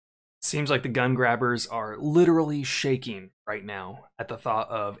Seems like the gun grabbers are literally shaking right now at the thought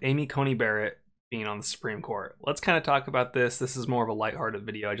of Coney Barrett being on the Supreme Court. Let's kind of talk about this. This is more of a lighthearted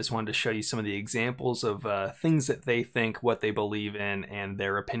video. I just wanted to show you some of the examples of things that they think, what they believe in, and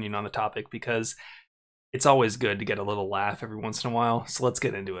their opinion on the topic, because it's always good to get a little laugh every once in a while. So let's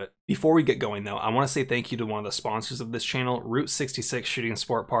get into it. Before we get going though, I want to say thank you to one of the sponsors of this channel, Route 66 Shooting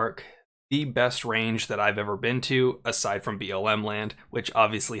Sport Park. The best range that I've ever been to, aside from BLM land, which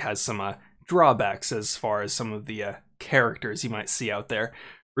obviously has some drawbacks as far as some of the characters you might see out there.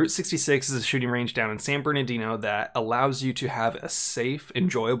 Route 66 is a shooting range down in San Bernardino that allows you to have a safe,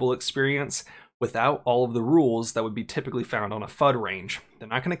 enjoyable experience without all of the rules that would be typically found on a FUD range. They're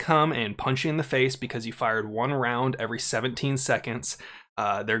not going to come and punch you in the face because you fired one round every 17 seconds.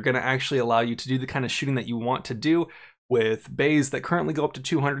 They're going to actually allow you to do the kind of shooting that you want to do, with bays that currently go up to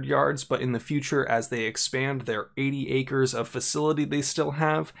 200 yards, but in the future, as they expand their 80 acres of facility they still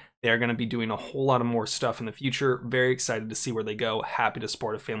have, they are going to be doing a whole lot of more stuff in the future. Very excited to see where they go. Happy to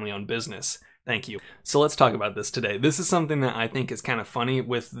support a family-owned business. Thank you. So let's talk about this today. This is something that I think is kind of funny,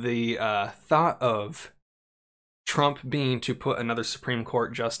 with the thought of Trump being to put another Supreme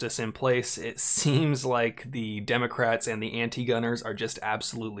Court justice in place. It seems like the Democrats and the anti-gunners are just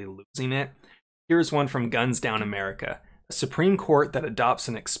absolutely losing it. Here's one from Guns Down America. A Supreme Court that adopts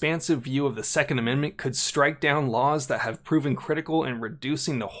an expansive view of the Second Amendment could strike down laws that have proven critical in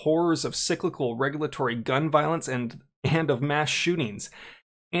reducing the horrors of cyclical regulatory gun violence and of mass shootings.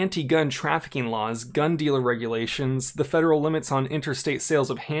 Anti-gun trafficking laws, gun dealer regulations, the federal limits on interstate sales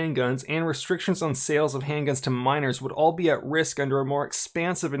of handguns, and restrictions on sales of handguns to minors would all be at risk under a more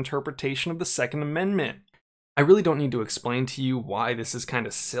expansive interpretation of the Second Amendment. I really don't need to explain to you why this is kind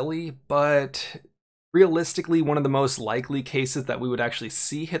of silly, but realistically, one of the most likely cases that we would actually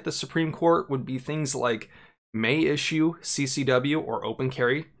see hit the Supreme Court would be things like May issue, CCW, or open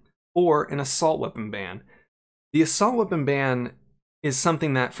carry, or an assault weapon ban. The assault weapon ban is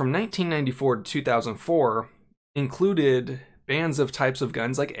something that from 1994 to 2004 included bans of types of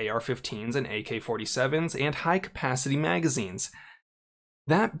guns like AR-15s and AK-47s and high-capacity magazines.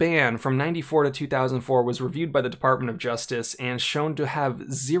 That ban from 94 to 2004 was reviewed by the Department of Justice and shown to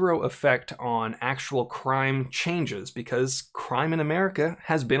have zero effect on actual crime changes, because crime in America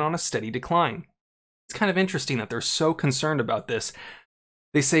has been on a steady decline. It's kind of interesting that they're so concerned about this.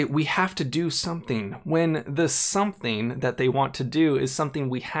 They say we have to do something, when the something that they want to do is something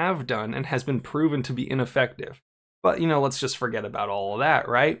we have done and has been proven to be ineffective. But, let's just forget about all of that,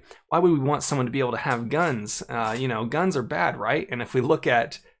 right? Why would we want someone to be able to have guns? Guns are bad, right? And if we look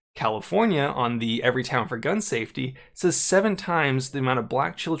at California on the Every Town for Gun Safety, it says 7 times the amount of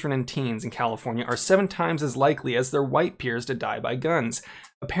black children and teens in California are 7 times as likely as their white peers to die by guns.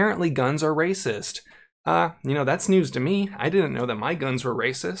 Apparently guns are racist. That's news to me. I didn't know that my guns were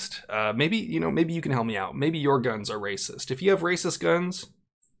racist. Maybe you can help me out. Maybe your guns are racist. If you have racist guns,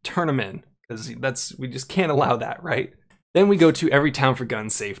 turn them in. Because we just can't allow that, right? Then we go to Every Town for Gun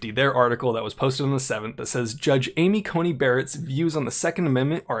Safety, their article that was posted on the 7th that says, Judge Amy Coney Barrett's views on the Second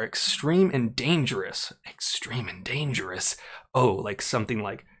Amendment are extreme and dangerous. Extreme and dangerous. Oh, like something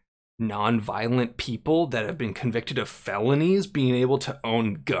like non-violent people that have been convicted of felonies being able to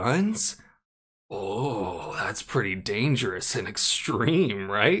own guns? Oh, that's pretty dangerous and extreme,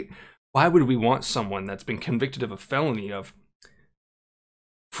 right? Why would we want someone that's been convicted of a felony of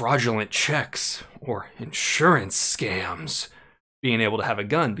fraudulent checks or insurance scams being able to have a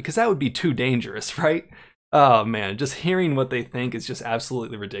gun? Because that would be too dangerous, right? Oh man, just hearing what they think is just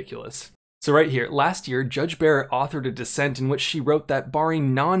absolutely ridiculous. So right here, last year, Judge Barrett authored a dissent in which she wrote that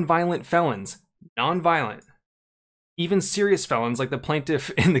barring non-violent felons, non-violent, even serious felons like the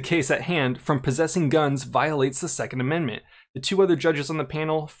plaintiff in the case at hand, from possessing guns violates the Second Amendment. The 2 other judges on the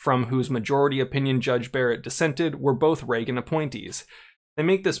panel, from whose majority opinion Judge Barrett dissented, were both Reagan appointees. They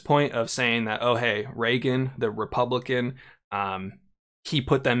make this point of saying that, oh hey, Reagan, the Republican, he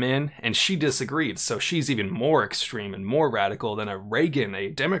put them in, and she disagreed, so she's even more extreme and more radical than a Reagan, a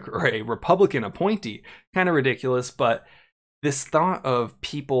Democrat, or a Republican appointee. Kind of ridiculous, but this thought of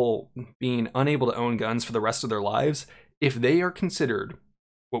people being unable to own guns for the rest of their lives, if they are considered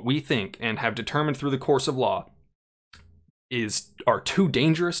what we think and have determined through the course of law are too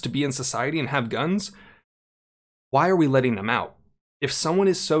dangerous to be in society and have guns, why are we letting them out? If someone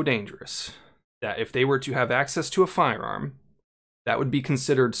is so dangerous that if they were to have access to a firearm, that would be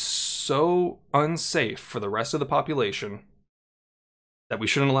considered so unsafe for the rest of the population that we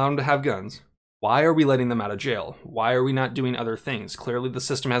shouldn't allow them to have guns, why are we letting them out of jail? Why are we not doing other things? Clearly the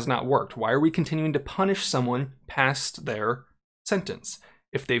system has not worked. Why are we continuing to punish someone past their sentence?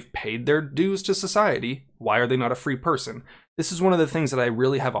 If they've paid their dues to society, why are they not a free person? This is one of the things that I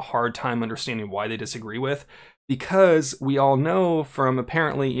really have a hard time understanding why they disagree with, because we all know from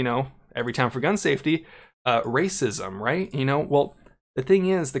apparently, you know, every time for gun safety, racism, right? You know, well, the thing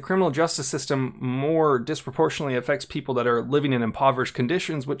is, the criminal justice system more disproportionately affects people that are living in impoverished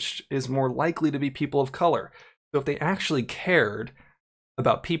conditions, which is more likely to be people of color. So if they actually cared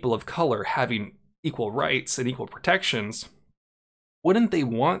about people of color having equal rights and equal protections, wouldn't they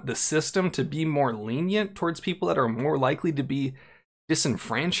want the system to be more lenient towards people that are more likely to be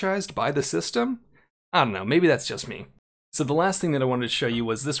disenfranchised by the system? I don't know, maybe that's just me. So the last thing that I wanted to show you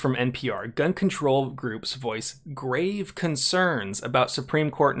was this from NPR. Gun control groups voice grave concerns about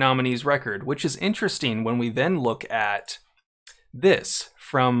Supreme Court nominee's record, which is interesting when we then look at this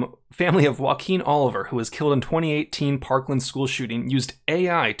from family of Joaquin Oliver, who was killed in 2018 Parkland school shooting, used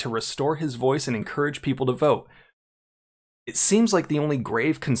AI to restore his voice and encourage people to vote. It seems like the only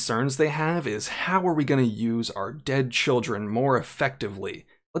grave concerns they have is how are we going to use our dead children more effectively?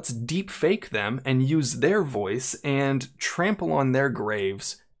 Let's deep fake them and use their voice and trample on their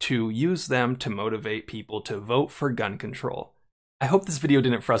graves to use them to motivate people to vote for gun control. I hope this video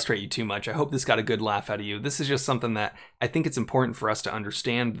didn't frustrate you too much. I hope this got a good laugh out of you. This is just something that I think it's important for us to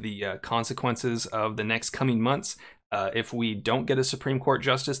understand the consequences of the next coming months. If we don't get a Supreme Court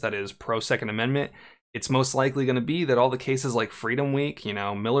justice that is pro-Second Amendment, it's most likely going to be that all the cases like Freedom Week, you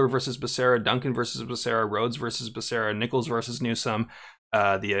know, Miller versus Becerra, Duncan versus Becerra, Rhodes versus Becerra, Nichols versus Newsom,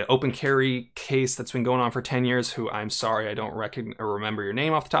 the open carry case that's been going on for 10 years, who I'm sorry, I don't remember your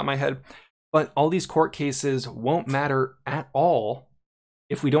name off the top of my head, but all these court cases won't matter at all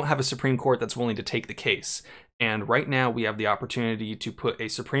if we don't have a Supreme Court that's willing to take the case. And right now we have the opportunity to put a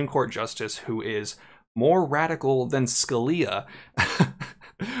Supreme Court justice who is more radical than Scalia,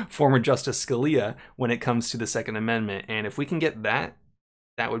 former Justice Scalia, when it comes to the Second Amendment. And if we can get that,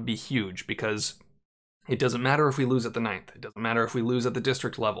 that would be huge, because it doesn't matter if we lose at the 9th. It doesn't matter if we lose at the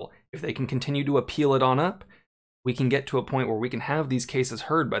district level. If they can continue to appeal it on up, we can get to a point where we can have these cases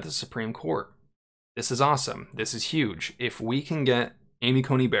heard by the Supreme Court. This is awesome. This is huge. If we can get Amy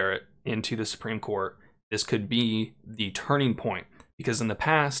Coney Barrett into the Supreme Court, this could be the turning point, because in the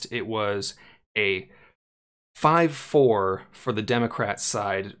past it was a 5-4 for the Democrat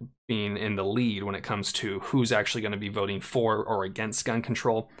side being in the lead when it comes to who's actually going to be voting for or against gun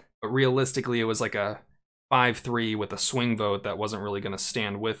control. But realistically, it was like a 5-3 with a swing vote that wasn't really going to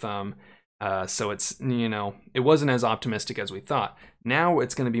stand with them. So it's, you know, it wasn't as optimistic as we thought. Now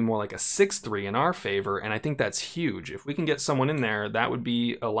it's going to be more like a 6-3 in our favor, and I think that's huge. If we can get someone in there, that would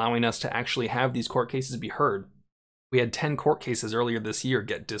be allowing us to actually have these court cases be heard. We had 10 court cases earlier this year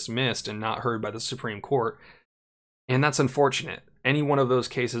get dismissed and not heard by the Supreme Court, and that's unfortunate. Any one of those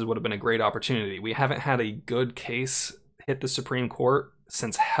cases would have been a great opportunity. We haven't had a good case hit the Supreme Court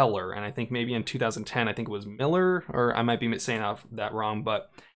since Heller, and I think maybe in 2010, I think it was Miller, or I might be saying that wrong,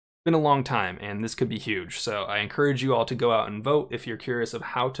 but it's been a long time, and this could be huge. So I encourage you all to go out and vote. If you're curious of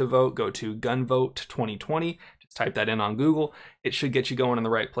how to vote, go to GUNVOTE 2020. Just type that in on Google. It should get you going in the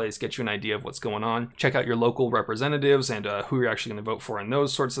right place, get you an idea of what's going on. Check out your local representatives and who you're actually going to vote for and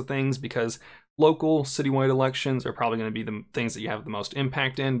those sorts of things, because local citywide elections are probably going to be the things that you have the most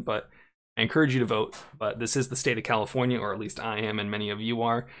impact in, but I encourage you to vote. But this is the state of California, or at least I am, and many of you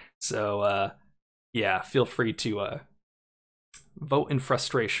are. So yeah, feel free to vote in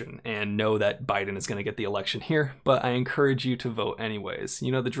frustration and know that Biden is going to get the election here, but I encourage you to vote anyways.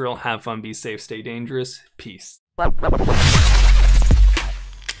 You know the drill. Have fun, be safe, stay dangerous. Peace.